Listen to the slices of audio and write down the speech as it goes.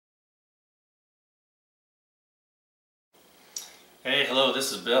Hey, hello,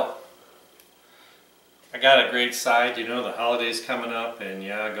 this is Bill. I got a great side, you know, the holidays coming up, and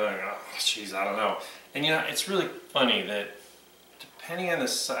yeah, going, oh, geez, I don't know. And you know, it's really funny that depending on the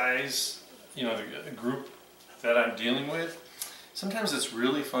size, you know, the group that I'm dealing with, sometimes it's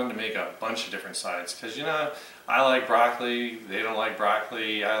really fun to make a bunch of different sides. Because, you know, I like broccoli, they don't like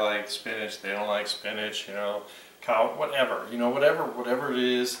broccoli, I like spinach, they don't like spinach, you know, whatever, you know, whatever it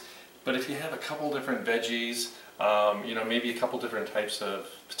is. But if you have a couple different veggies, you know, maybe a couple different types of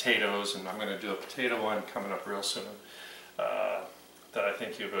potatoes, and I'm going to do a potato one coming up real soon that I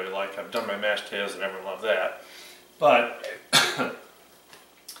think you really like. I've done my mashed potatoes and everyone loved that. But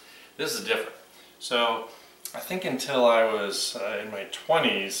this is different. So I think until I was in my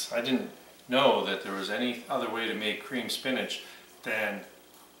 20s, I didn't know that there was any other way to make cream spinach than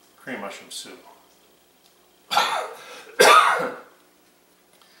cream mushroom soup.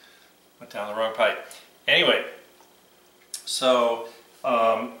 Went down the wrong pipe. Anyway, so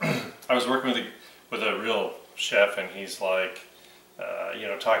I was working with a real chef, and he's like, you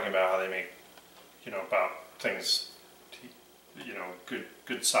know, talking about how they make, you know, about things, you know,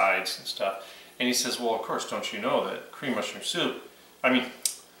 good sides and stuff. And he says, well, of course, don't you know that cream mushroom soup,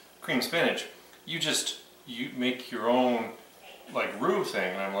 cream spinach, you make your own, like, roux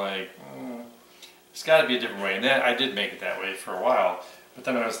thing. And I'm like, it's got to be a different way. And then I did make it that way for a while. But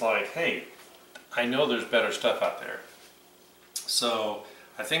then I was like, hey, I know there's better stuff out there. So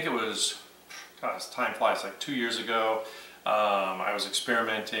I think it was, gosh, time flies, like 2 years ago, I was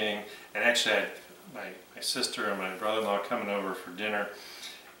experimenting, and actually I had my sister and my brother-in-law coming over for dinner,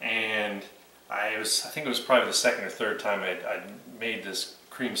 and I think it was probably the second or third time I'd made this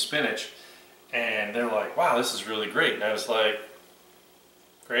cream spinach, and they're like, wow, this is really great. And I was like,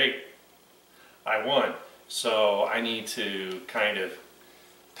 great, I won. So I need to kind of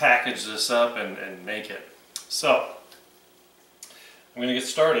package this up and make it. So I'm going to get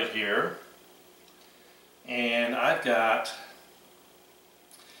started here, and I've got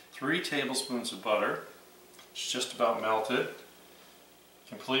 3 tablespoons of butter. It's just about melted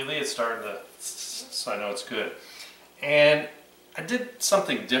completely. It's starting to, so I know it's good. And I did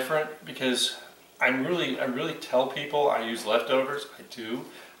something different because I really tell people I use leftovers. I do.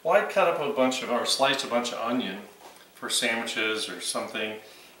 Well, I cut up a bunch of, or sliced a bunch of onion for sandwiches or something,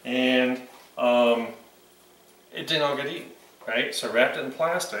 and it didn't all get eaten, right? So I wrapped it in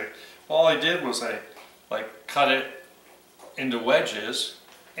plastic. All I did was I cut it into wedges,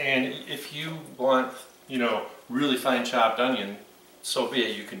 and if you want, you know, really fine chopped onion, so be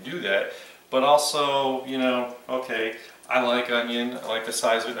it, you can do that. But also, you know, okay, I like onion, I like the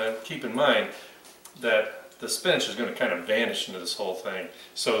size of it, and keep in mind that the spinach is going to kind of vanish into this whole thing.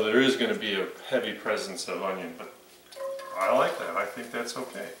 So there is going to be a heavy presence of onion, but I like that. I think that's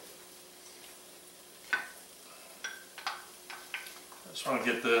okay. I just want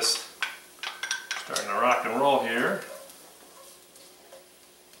to get this starting to rock and roll here.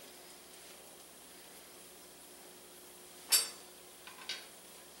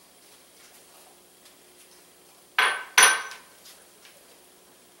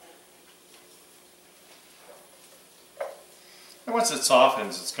 And once it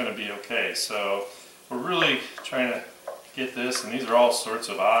softens, it's going to be okay. So we're really trying to get this, and these are all sorts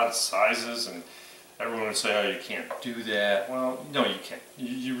of odd sizes, and everyone would say, oh, you can't do that. Well, no, you can't.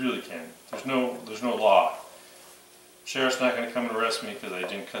 You really can. There's no law. Sheriff's not going to come and arrest me because I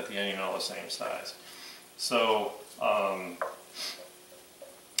didn't cut the onion all the same size. So,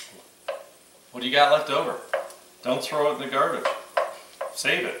 what do you got left over? Don't throw it in the garbage.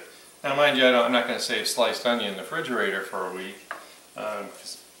 Save it. Now, mind you, I'm not going to save sliced onion in the refrigerator for a week,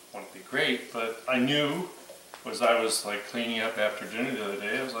 because it won't be great, but I knew, as I was like cleaning up after dinner the other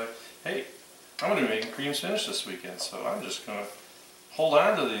day, I was like, hey, I'm going to be making cream spinach this weekend, so I'm just going to hold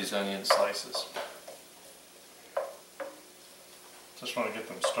on to these onion slices. Just want to get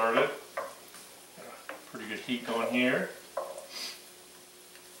them started. Pretty good heat going here.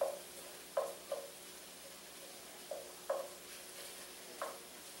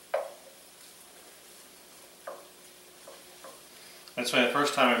 That's why the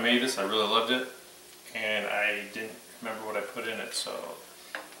first time I made this, I really loved it, and I didn't remember what I put in it, so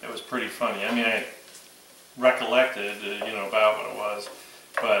it was pretty funny. I mean, I recollected, you know, about what it was,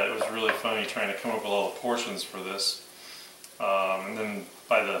 but it was really funny trying to come up with all the portions for this. And then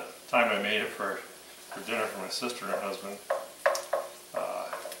by the time I made it for dinner for my sister and her husband,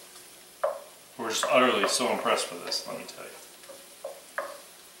 we were just utterly so impressed with this, let me tell you.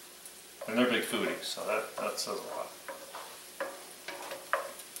 And they're big foodies, so that says a lot.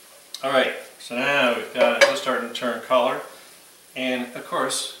 Alright, so now we've got it just starting to turn color, and of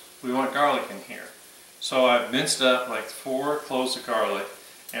course we want garlic in here. So I've minced up like 4 cloves of garlic,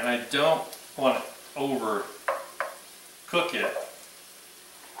 and I don't want to over cook it,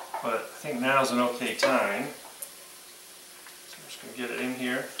 but I think now's an okay time. So I'm just going to get it in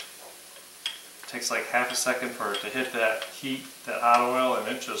here. It takes like half a second for it to hit that heat, that hot oil, and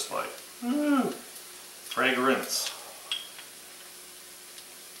it just like, woo, fragrance.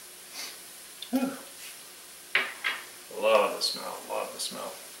 Whew. Love the smell, love the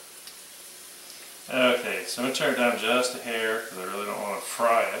smell. Okay, so I'm going to turn it down just a hair because I really don't want to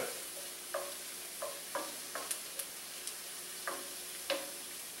fry it.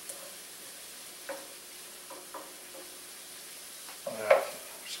 Okay,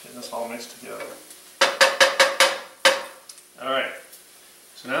 just getting this all mixed together. Alright,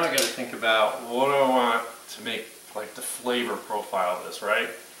 so now I got to think about what do I want to make like the flavor profile of this, right?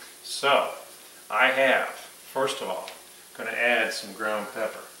 So, I have, first of all, going to add some ground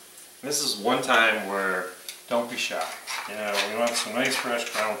pepper. And this is one time where don't be shy. You know, we want some nice fresh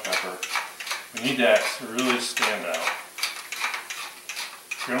ground pepper. We need that to really stand out.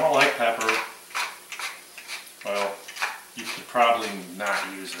 If you don't like pepper, well, you could probably not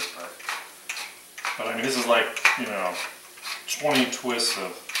use it, but I mean, this is like, you know, 20 twists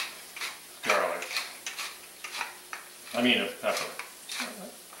of garlic. I mean, of pepper.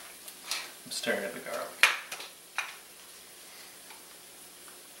 I'm staring at the garlic.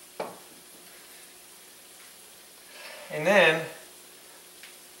 And then,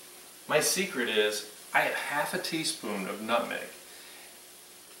 my secret is, I have half a teaspoon of nutmeg.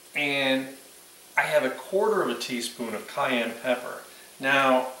 And I have 1/4 teaspoon of cayenne pepper.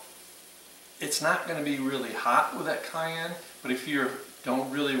 Now, it's not going to be really hot with that cayenne, but if you don't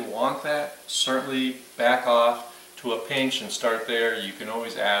really want that, certainly back off to a pinch and start there. You can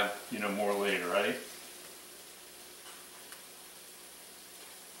always add, you know, more later, right?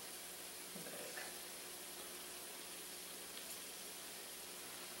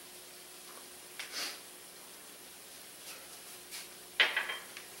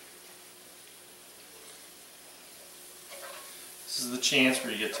 This is the chance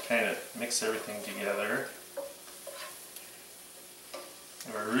where you get to kind of mix everything together.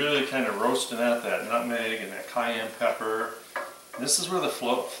 And we're really kind of roasting out that nutmeg and that cayenne pepper. And this is where the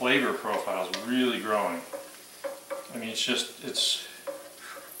flavor profile is really growing. I mean, it's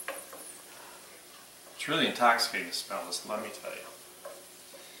really intoxicating to smell this, let me tell you.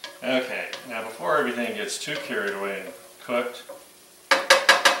 Okay, now before everything gets too carried away and cooked,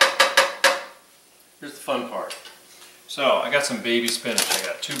 here's the fun part. So I got some baby spinach. I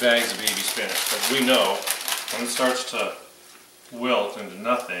got 2 bags of baby spinach. But we know when it starts to wilt into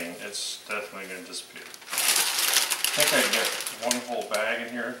nothing, it's definitely going to disappear. I think I can get 1 whole bag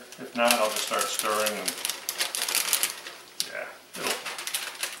in here. If not, I'll just start stirring and yeah,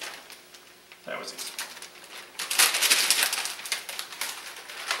 that was easy.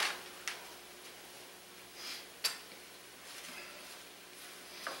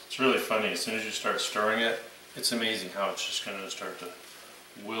 It's really funny, as soon as you start stirring it, it's amazing how it's just going to start to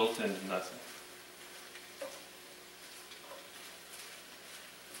wilt into nothing.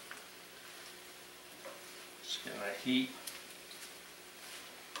 Just getting that heat.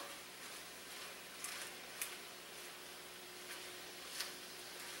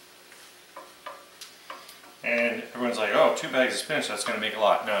 And everyone's like, oh, 2 bags of spinach, that's going to make a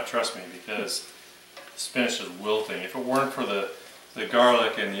lot. No, trust me, because the spinach is wilting. If it weren't for the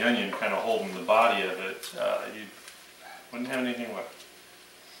garlic and the onion kind of holding the body of it, you wouldn't have anything left.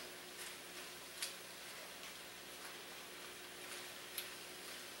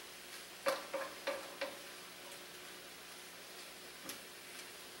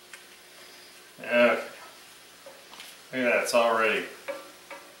 Okay. Look at that, it's already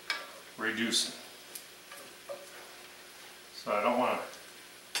reducing. So I don't want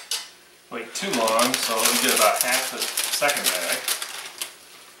to wait too long, so let me get about half the second bag.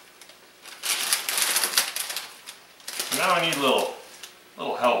 So now I need a little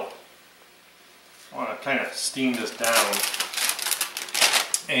help. I want to kind of steam this down.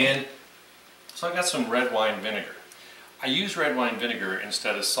 And so I got some red wine vinegar. I use red wine vinegar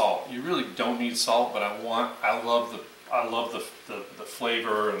instead of salt. You really don't need salt, but I love the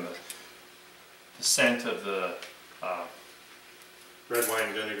flavor and the scent of the red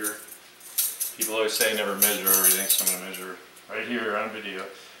wine vinegar. People always say never measure everything, so I'm going to measure right here on video.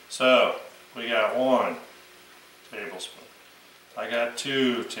 So we got 1 tablespoon. I got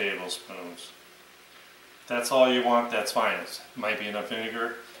 2 tablespoons. If that's all you want, that's fine. It might be enough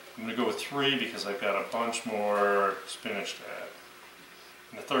vinegar. I'm going to go with 3 because I've got a bunch more spinach to add.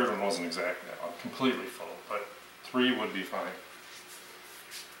 And the third one wasn't exactly completely full, but 3 would be fine.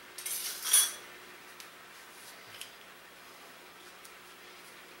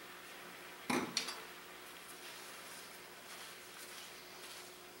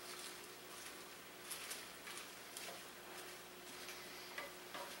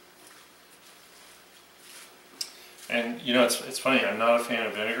 And you know, it's funny, I'm not a fan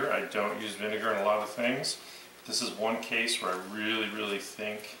of vinegar. I don't use vinegar in a lot of things. This is one case where I really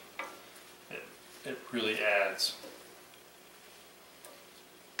think it really adds.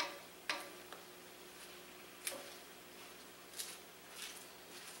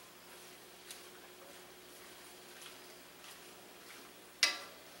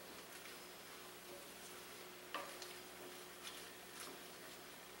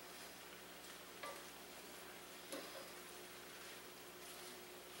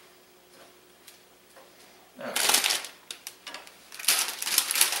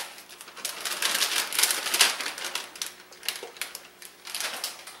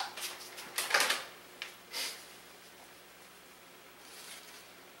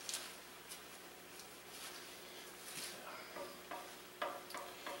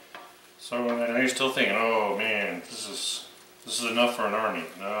 So I know you're still thinking, oh man, this is enough for an army.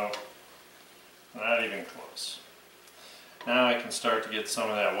 No, not even close. Now I can start to get some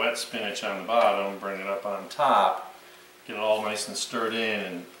of that wet spinach on the bottom, bring it up on top, get it all nice and stirred in,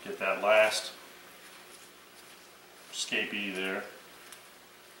 and get that last escapee there.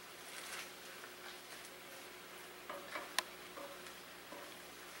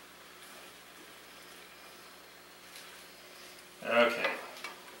 Okay.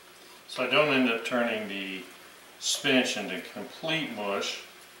 So I don't end up turning the spinach into complete mush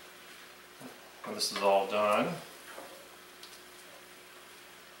when this is all done.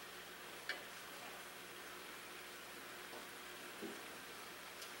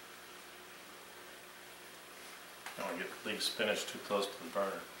 I don't want to leave spinach too close to the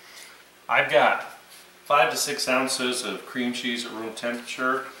burner. I've got 5 to 6 ounces of cream cheese at room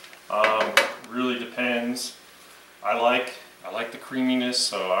temperature. Really depends. I like the creaminess,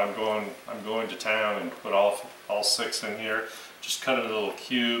 so I'm going to town and put all 6 in here. Just cut it into little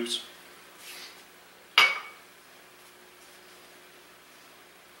cubes.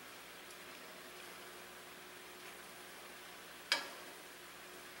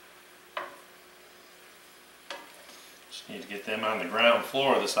 Just need to get them on the ground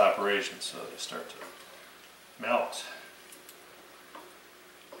floor of this operation so they start to melt.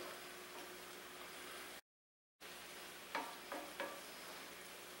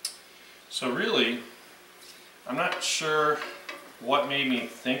 So really, I'm not sure what made me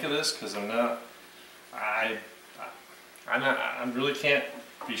think of this, because I really can't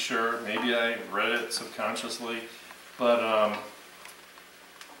be sure. Maybe I read it subconsciously, but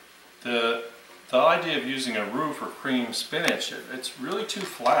the idea of using a roux for cream spinach, it's really too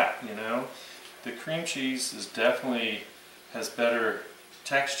flat, you know. The cream cheese is definitely has better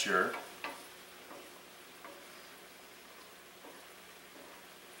texture.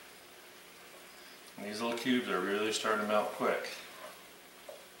 And these little cubes are really starting to melt quick.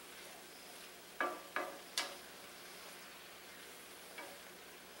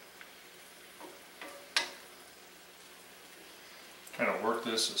 Kind of work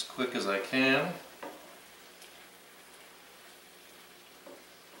this as quick as I can.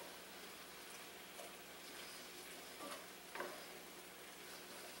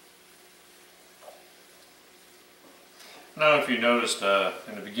 Now, if you noticed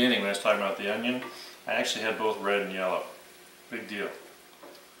in the beginning when I was talking about the onion, I actually had both red and yellow. Big deal.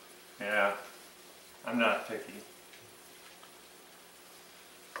 Yeah, I'm not picky.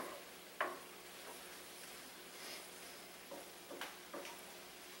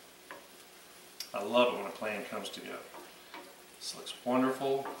 I love it when a plan comes together. This looks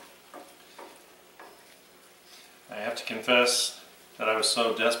wonderful. I have to confess that I was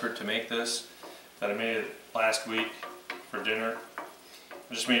so desperate to make this that I made it last week for dinner.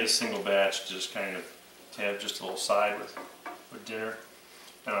 I just made a single batch, just kind of to have just a little side with dinner.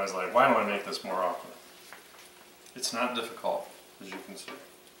 And I was like, why don't I make this more often? It's not difficult, as you can see.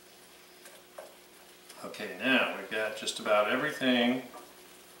 Okay, now we've got just about everything.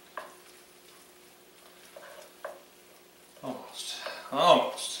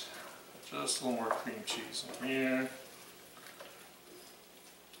 Almost. Just a little more cream cheese in here.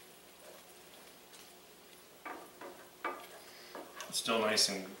 It's still nice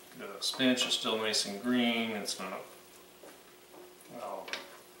and spinach is still nice and green. It's not, well,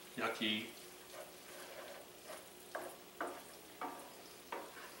 yucky.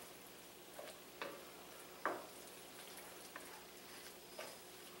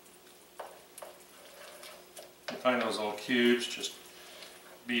 You find those little cubes, just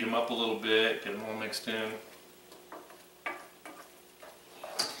beat them up a little bit, get them all mixed in.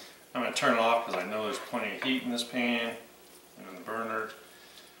 I'm going to turn it off because I know there's plenty of heat in this pan and in the burner.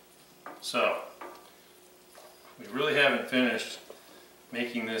 So, we really haven't finished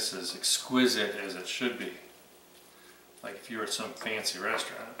making this as exquisite as it should be. like if you were at some fancy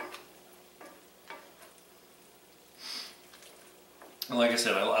restaurant. And like I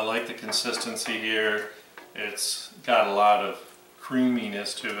said, I like the consistency here. It's got a lot of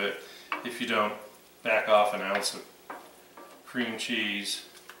creaminess to it. If you don't back off an ounce of cream cheese,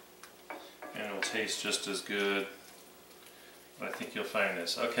 and it'll taste just as good. But I think you'll find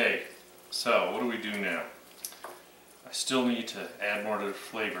this. Okay, so what do we do now? I still need to add more to the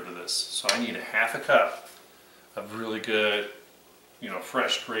flavor to this. So I need a half a cup of really good,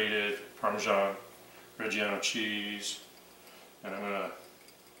 fresh grated Parmesan Reggiano cheese. And I'm going to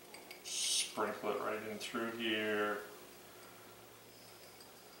sprinkle it right in through here.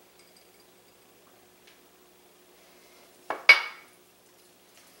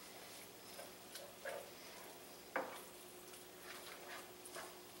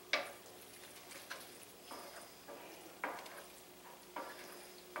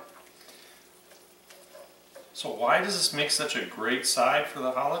 So why does this make such a great side for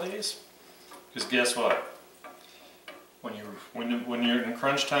the holidays? Because guess what? When you're in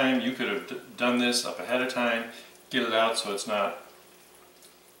crunch time, you could have done this up ahead of time, get it out so it's not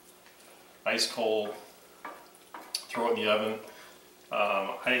ice cold, throw it in the oven.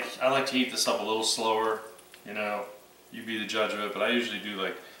 I like to heat this up a little slower, you be the judge of it, but I usually do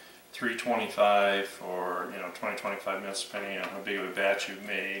like 325 or 20-25 minutes depending on how big of a batch you've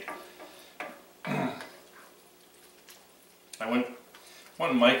made. I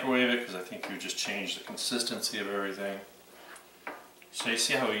wouldn't microwave it because I think you just change the consistency of everything. So you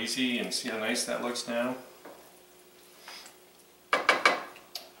see how easy and see how nice that looks now?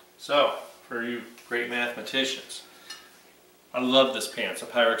 So, for you great mathematicians, I love this pan. It's a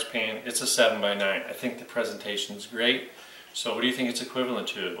Pyrex pan. It's a 7x9. I think the presentation is great. So what do you think it's equivalent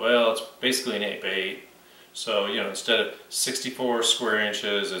to? Well, it's basically an 8x8. So, instead of 64 square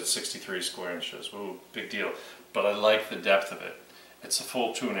inches, it's 63 square inches. Ooh, big deal. But I like the depth of it. It's a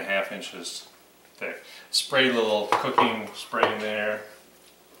full 2.5 inches thick. Spray a little cooking spray in there.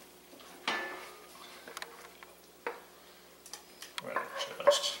 I'm going to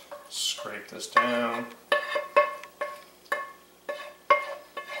just scrape this down.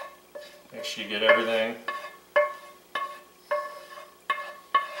 Make sure you get everything.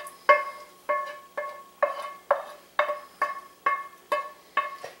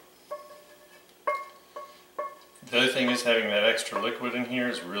 The other thing is having that extra liquid in here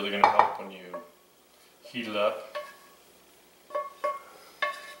is really going to help when you heat it up.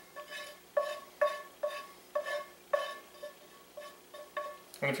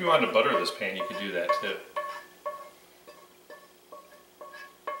 And if you wanted to butter this pan, you could do that too.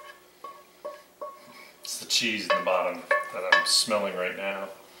 It's the cheese in the bottom that I'm smelling right now.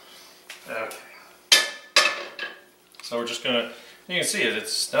 Okay. So we're just gonna, you can see it,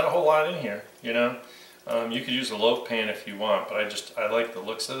 it's not a whole lot in here, You could use a loaf pan if you want, but I like the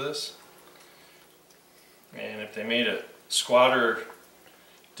looks of this. And if they made a squatter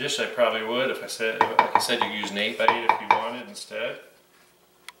dish, I probably would. Like I said, you could use an 8x8 if you wanted instead.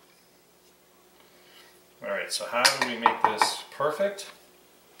 Alright, so how do we make this perfect?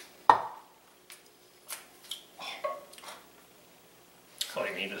 All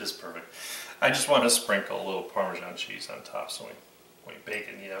you need is perfect. I just want to sprinkle a little Parmesan cheese on top so when we bake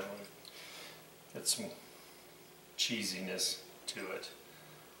it in the oven, get some cheesiness to it.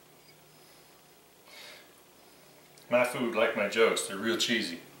 My food, like my jokes, they're real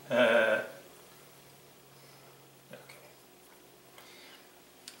cheesy. Okay.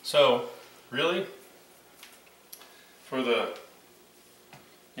 So, really, for the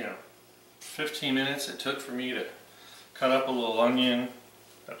 15 minutes it took for me to cut up a little onion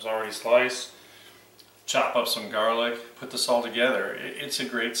that was already sliced, chop up some garlic, put this all together, it's a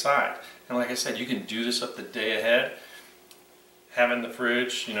great side. And like I said, you can do this up the day ahead, have it in the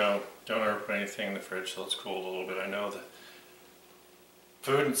fridge, don't ever put anything in the fridge so it's cooled a little bit. I know that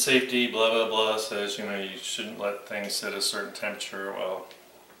food and safety, blah blah blah, says you shouldn't let things sit at a certain temperature. Well,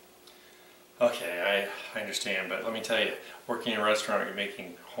 okay, I understand, but let me tell you, working in a restaurant, you're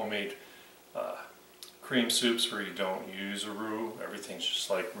making homemade cream soups where you don't use a roux. Everything's just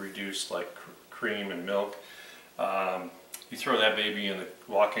like reduced like cream and milk. You throw that baby in the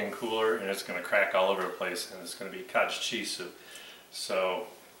walk-in cooler and it's going to crack all over the place and it's going to be cottage cheese soup. So,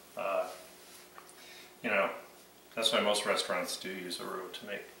 that's why most restaurants do use a roux to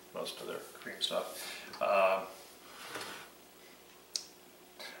make most of their cream stuff. I'm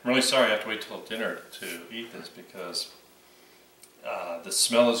really sorry I have to wait till dinner to eat this because the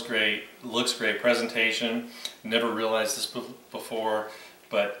smell is great, looks great, presentation. Never realized this before,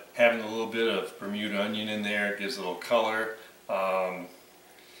 but having a little bit of Bermuda onion in there gives a little color.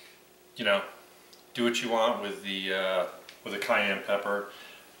 do what you want with the cayenne pepper.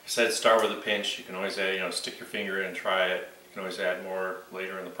 I said start with a pinch. You can always add, stick your finger in and try it. You can always add more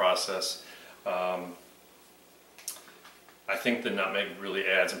later in the process. I think the nutmeg really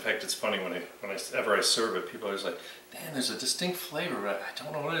adds. In fact, it's funny whenever I serve it, people are always like, "Man, there's a distinct flavor, but I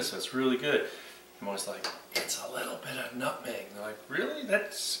don't know what it is. It's really good." I'm always like, "It's a little bit of nutmeg." And they're like, "Really?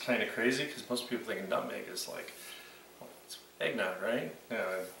 That's kind of crazy," because most people think nutmeg is like, well, it's eggnog, right?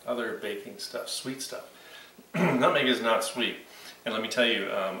 Other baking stuff, sweet stuff. Nutmeg is not sweet, and let me tell you,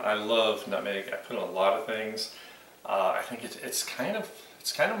 I love nutmeg. I put in a lot of things. I think it's kind of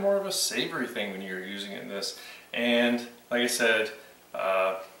more of a savory thing when you're using it in this. And like I said,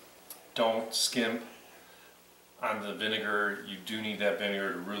 don't skimp on the vinegar. You do need that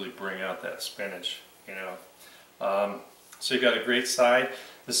vinegar to really bring out that spinach, So you've got a great side.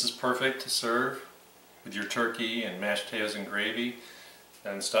 This is perfect to serve with your turkey and mashed potatoes and gravy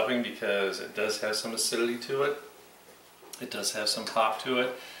and stuffing, because it does have some acidity to it. It does have some pop to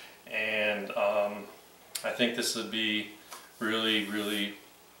it, and I think this would be really, really,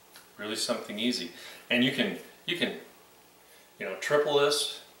 really something easy. And you can triple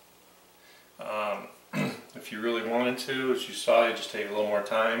this if you really wanted to. As you saw, you just take a little more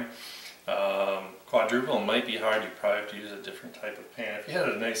time. Quadruple might be hard. You probably have to use a different type of pan. If you had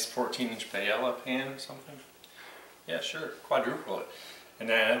a nice 14-inch paella pan or something, yeah, sure, quadruple it. And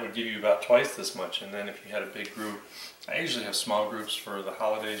that would give you about twice this much. And then if you had a big group, I usually have small groups for the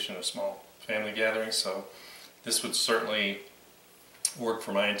holidays, small family gatherings, so this would certainly work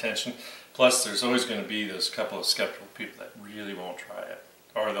for my intention. Plus, there's always going to be those couple of skeptical people that really won't try it,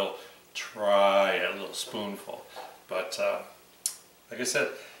 or they'll try a little spoonful. But like I said,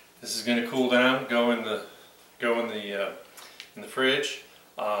 this is going to cool down, go in the fridge.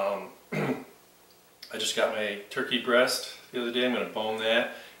 I just got my turkey breast the other day. I'm going to bone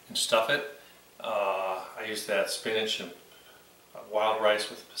that and stuff it. I used that spinach and wild rice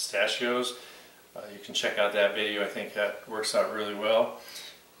with pistachios. You can check out that video. I think that works out really well.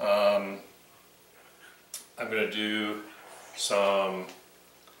 I'm going to do some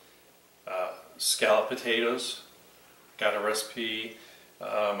scallop potatoes. Got a recipe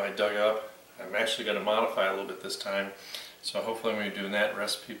I dug up. I'm actually going to modify a little bit this time. So hopefully I'm going to be doing that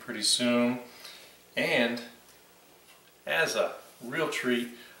recipe pretty soon. And as a real treat,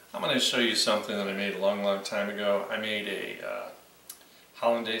 I'm going to show you something that I made a long, long time ago. I made a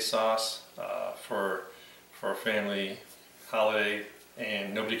hollandaise sauce for a family holiday,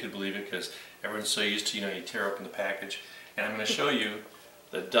 and nobody could believe it because everyone's so used to, you tear open the package. And I'm going to show you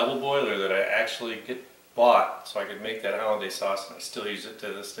the double boiler that I actually bought so I could make that hollandaise sauce, and I still use it to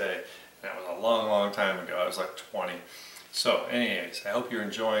this day. And that was a long, long time ago. I was like 20. So anyways, I hope you're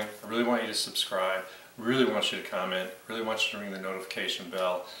enjoying. I really want you to subscribe. Really want you to comment. Really want you to ring the notification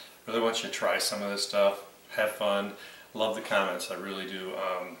bell. Really want you to try some of this stuff. Have fun. Love the comments. I really do.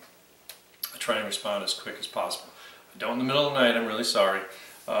 I try and respond as quick as possible. I don't in the middle of the night. I'm really sorry.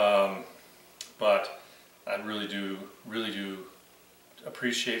 But I really do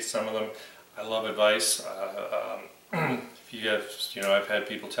appreciate some of them. I love advice. If you have, I've had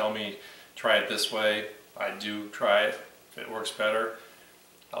people tell me, try it this way. I do try it. If it works better,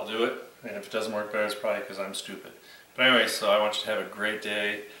 I'll do it. And if it doesn't work better, it's probably because I'm stupid. But anyway, so I want you to have a great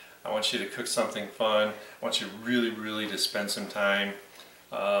day. I want you to cook something fun. I want you really, really to spend some time.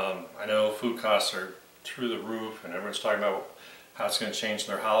 I know food costs are through the roof, and everyone's talking about how it's going to change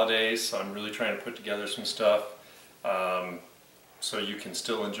their holidays. So I'm really trying to put together some stuff so you can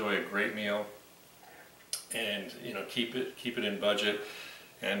still enjoy a great meal, and keep it in budget.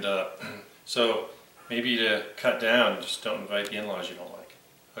 And so maybe to cut down, just don't invite the in-laws you don't like.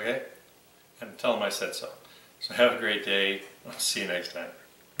 Okay? And tell them I said so. So have a great day. I'll see you next time.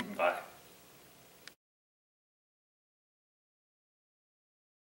 Bye.